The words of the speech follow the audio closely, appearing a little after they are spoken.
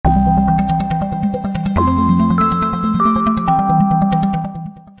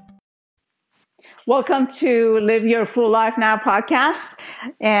Welcome to Live Your Full Life Now podcast.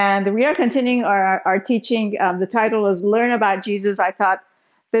 And we are continuing our teaching. The title is Learn About Jesus. I thought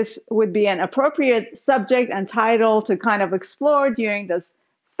this would be an appropriate subject and title to kind of explore during this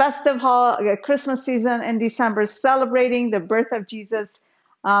Christmas season in December, celebrating the birth of Jesus.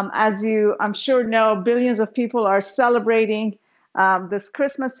 As you, I'm sure, know, billions of people are celebrating this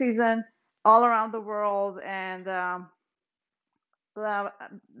Christmas season all around the world. And uh,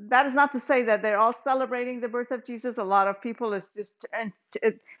 that is not to say that they're all celebrating the birth of Jesus. A lot of people is just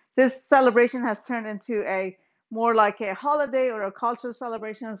this celebration has turned into a more like a holiday or a cultural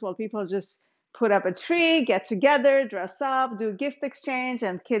celebration as well. People just put up a tree, get together, dress up, do gift exchange,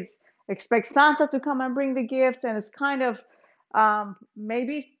 and kids expect Santa to come and bring the gift. And it's kind of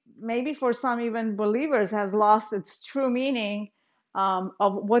maybe for some even believers has lost its true meaning of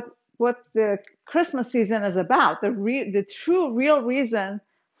what the Christmas season is about. The true real reason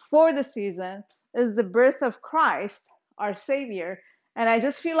for the season is the birth of Christ, our Savior. And I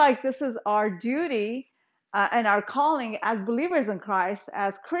just feel like this is our duty and our calling as believers in Christ,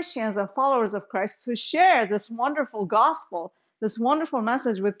 as Christians and followers of Christ, to share this wonderful gospel, this wonderful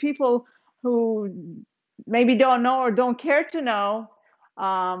message with people who maybe don't know or don't care to know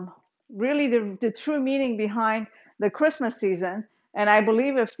really the true meaning behind the Christmas season. And I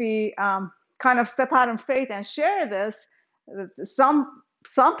believe if we kind of step out in faith and share this,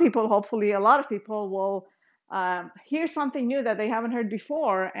 some people, hopefully a lot of people, will hear something new that they haven't heard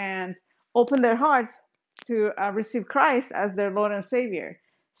before and open their hearts to receive Christ as their Lord and Savior.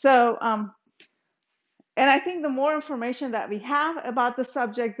 So, and I think the more information that we have about the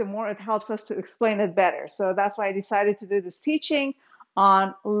subject, the more it helps us to explain it better. So that's why I decided to do this teaching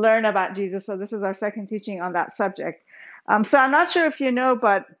on Learn About Jesus. So this is our second teaching on that subject. So I'm not sure if you know,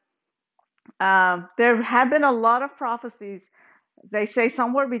 but there have been a lot of prophecies. They say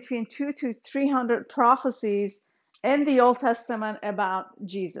somewhere between 200 to 300 prophecies in the Old Testament about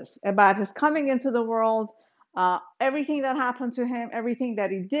Jesus, about his coming into the world, everything that happened to him, everything that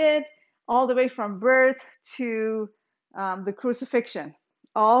he did, all the way from birth to the crucifixion.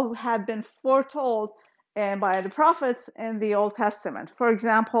 All had been foretold by the prophets in the Old Testament. For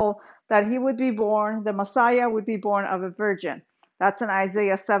example, that he would be born, the Messiah would be born of a virgin. That's in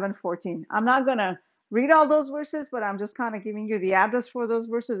Isaiah 7:14. I'm not going to read all those verses, but I'm just kind of giving you the address for those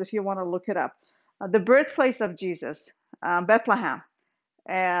verses if you want to look it up. The birthplace of Jesus, Bethlehem,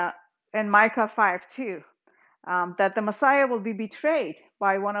 in Micah 5:2. That the Messiah will be betrayed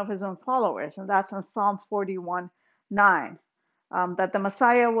by one of his own followers, and that's in Psalm 41:9. That the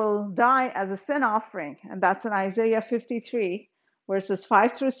Messiah will die as a sin offering, and that's in Isaiah 53, verses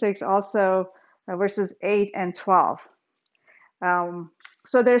 5 through 6, also verses 8 and 12.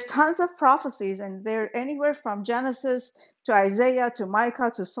 So there's tons of prophecies, and they're anywhere from Genesis to Isaiah to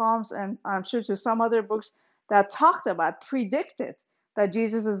Micah to Psalms, and I'm sure to some other books that talked about, predicted that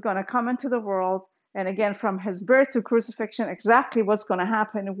Jesus is going to come into the world. And again, from his birth to crucifixion, exactly what's going to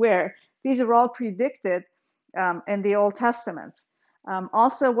happen where. These are all predicted in the Old Testament.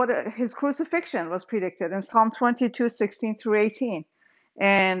 Also, what his crucifixion was predicted in Psalm 22:16 through 18.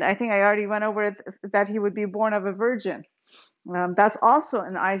 And I think I already went over it, that he would be born of a virgin. That's also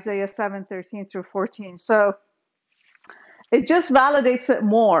in Isaiah 7:13 through 14. So it just validates it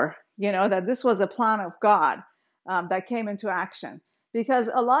more, that this was a plan of God that came into action. Because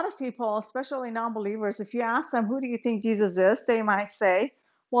a lot of people, especially non-believers, if you ask them, who do you think Jesus is? They might say,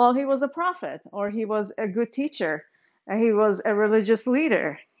 well, he was a prophet, or he was a good teacher, and he was a religious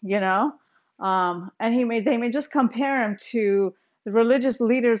leader, and they may just compare him to the religious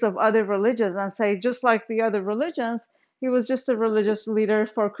leaders of other religions and say, just like the other religions, he was just a religious leader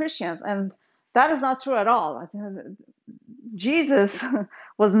for Christians. And that is not true at all. Jesus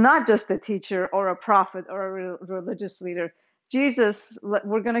was not just a teacher or a prophet or a religious leader. Jesus,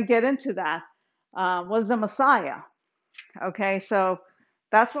 we're going to get into that, was the Messiah. Okay, so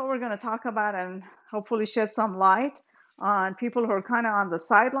that's what we're going to talk about, and hopefully shed some light on people who are kind of on the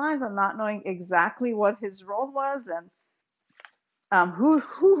sidelines and not knowing exactly what his role was and who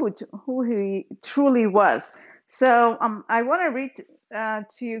he truly was. So I want to read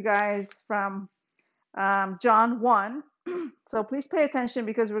to you guys from John 1. So please pay attention,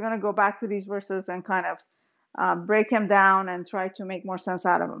 because we're going to go back to these verses and kind of break them down and try to make more sense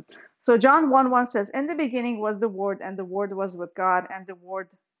out of them. So John 1:1 says, in the beginning was the Word, and the Word was with God, and the Word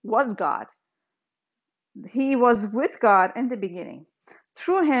was God. He was with God in the beginning.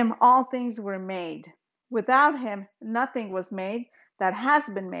 Through him all things were made. Without him nothing was made that has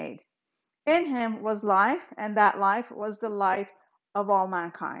been made. In him was life, and that life was the light of all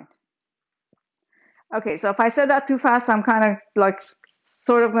mankind. Okay, so if I said that too fast, I'm kind of like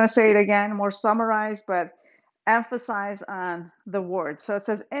sort of going to say it again, more summarized, but emphasize on the word. So it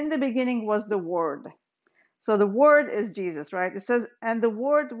says, in the beginning was the word. So the word is Jesus, right? It says, and the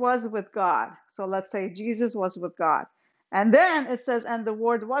word was with God. So let's say Jesus was with God. And then it says, and the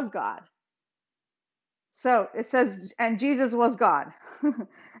word was God. So it says, and Jesus was God.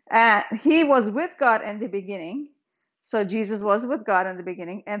 And he was with God in the beginning. So Jesus was with God in the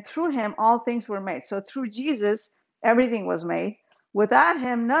beginning. And through him, all things were made. So through Jesus, everything was made. Without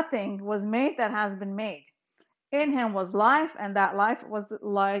him, nothing was made that has been made. In him was life, and that life was the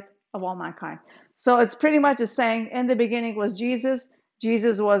light of all mankind. So it's pretty much just saying, in the beginning was Jesus.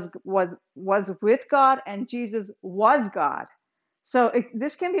 Jesus was with God, and Jesus was God. So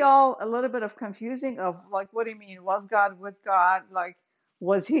this can be all a little bit of confusing of like, what do you mean? Was God with God? Like,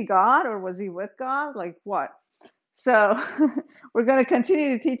 was he God or was he with God? Like what? So we're going to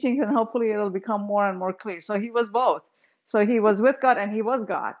continue the teachings and hopefully it'll become more and more clear. So he was both. So he was with God and he was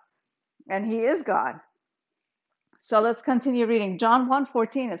God and he is God. So let's continue reading. John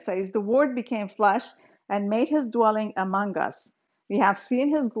 1:14, it says, the word became flesh and made his dwelling among us. We have seen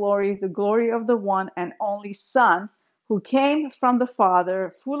his glory, the glory of the one and only Son, who came from the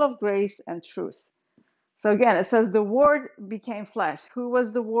Father, full of grace and truth. So again, it says the word became flesh. Who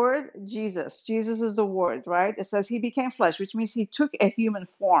was the word? Jesus. Jesus is the word, right? It says he became flesh, which means he took a human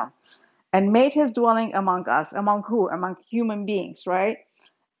form and made his dwelling among us. Among who? Among human beings, right?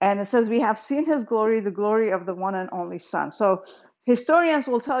 And it says, we have seen his glory, the glory of the one and only Son. So historians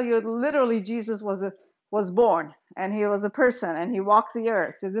will tell you literally Jesus was born and he was a person and he walked the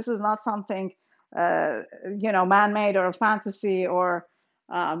earth. So this is not something, man-made or a fantasy or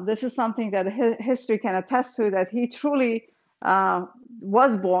this is something that history can attest to, that he truly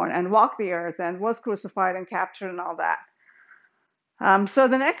was born and walked the earth and was crucified and captured and all that. So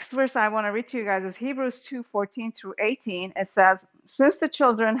the next verse I want to read to you guys is Hebrews 2:14 through 18. It says, since the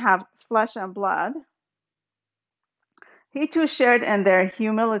children have flesh and blood, he too shared in their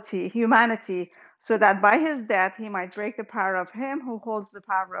humanity, so that by his death he might break the power of him who holds the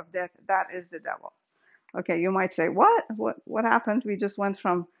power of death, that is the devil. Okay, you might say, what? What happened? We just went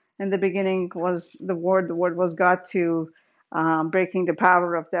from, in the beginning was the word was God, to breaking the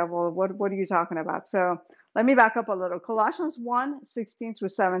power of devil. What are you talking about? So let me back up a little. Colossians 1:16 through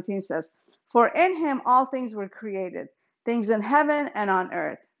 17 says, for in him all things were created, things in heaven and on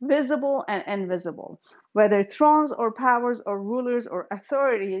earth, visible and invisible, whether thrones or powers or rulers or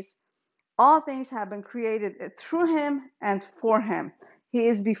authorities, all things have been created through him and for him. He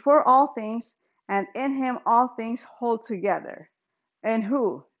is before all things, and in him all things hold together. And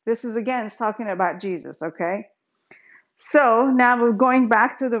who? This is again, it's talking about Jesus, okay? So now we're going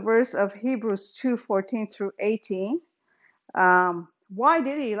back to the verse of Hebrews 2:14 through 18. Why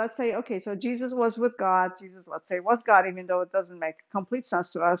did he? Let's say, okay, so Jesus was with God. Jesus, let's say, was God, even though it doesn't make complete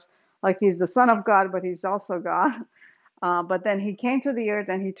sense to us. Like he's the Son of God, but he's also God. But then he came to the earth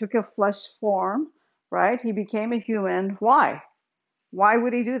and he took a flesh form, right? He became a human. Why? Why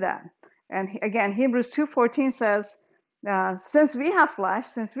would he do that? And again, Hebrews 2:14 says, since we have flesh,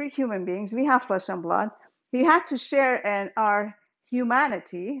 since we're human beings, we have flesh and blood, he had to share in our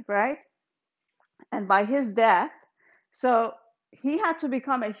humanity, right? And by his death, so he had to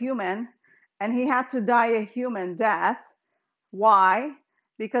become a human and he had to die a human death. Why?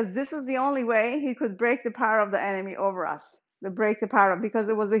 Because this is the only way he could break the power of the enemy over us. To break the power of, because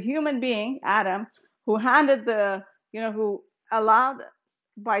it was a human being, Adam, who handed who allowed,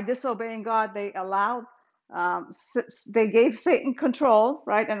 by disobeying God, they allowed, they gave Satan control,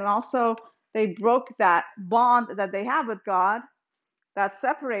 right? And also they broke that bond that they have with God that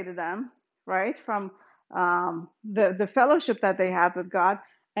separated them, right, from the fellowship that they had with God.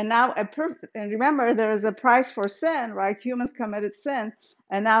 And now, and remember, there is a price for sin, right? Humans committed sin,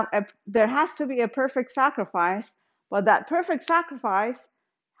 and now there has to be a perfect sacrifice, but that perfect sacrifice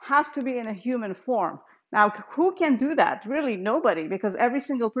has to be in a human form. Now, who can do that? Really, nobody, because every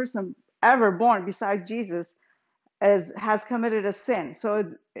single person ever born besides Jesus has committed a sin.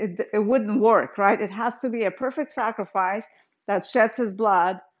 So it wouldn't work, right? It has to be a perfect sacrifice that sheds his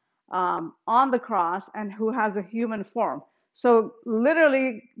blood on the cross and who has a human form. So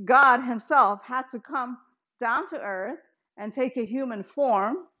literally, God himself had to come down to earth and take a human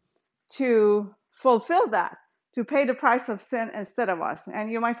form to fulfill that, to pay the price of sin instead of us.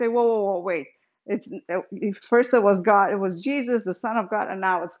 And you might say, whoa, whoa, whoa, wait. First it was God, it was Jesus, the Son of God, and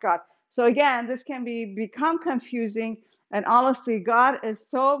now it's God. So again, this can become confusing. And honestly, God is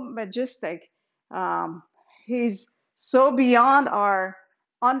so majestic. He's so beyond our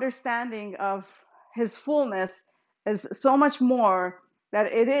understanding of his fullness, is so much more that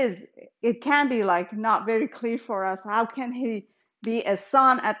it can be like not very clear for us. How can he be a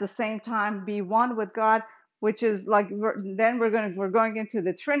son at the same time, be one with God, which is like then we're going into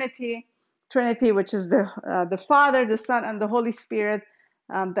the Trinity, which is the Father, the Son, and the Holy Spirit,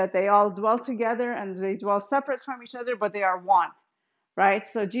 that they all dwell together and they dwell separate from each other, but they are one, right?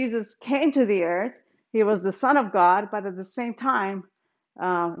 So Jesus came to the earth. He was the Son of God, but at the same time,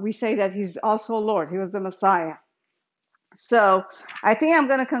 we say that he's also Lord. He was the Messiah. So I think I'm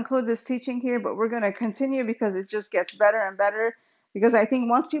going to conclude this teaching here, but we're going to continue because it just gets better and better. Because I think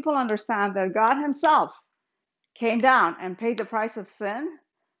once people understand that God Himself came down and paid the price of sin,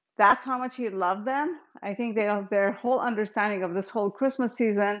 that's how much He loved them. I think their whole understanding of this whole Christmas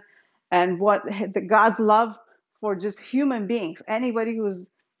season and what God's love for just human beings, anybody who's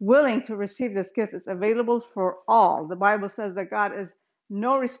willing to receive this gift, is available for all. The Bible says that God is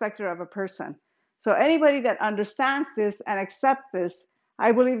no respecter of a person. So anybody that understands this and accepts this,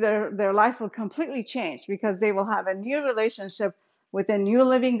 I believe their life will completely change because they will have a new relationship with a new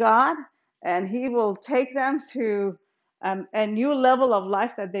living God, and He will take them to a new level of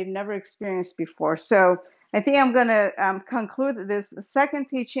life that they've never experienced before. So I think I'm going to conclude this second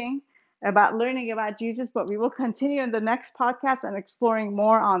teaching about learning about Jesus, but we will continue in the next podcast and exploring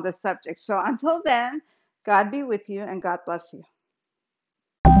more on the subject. So until then, God be with you and God bless you.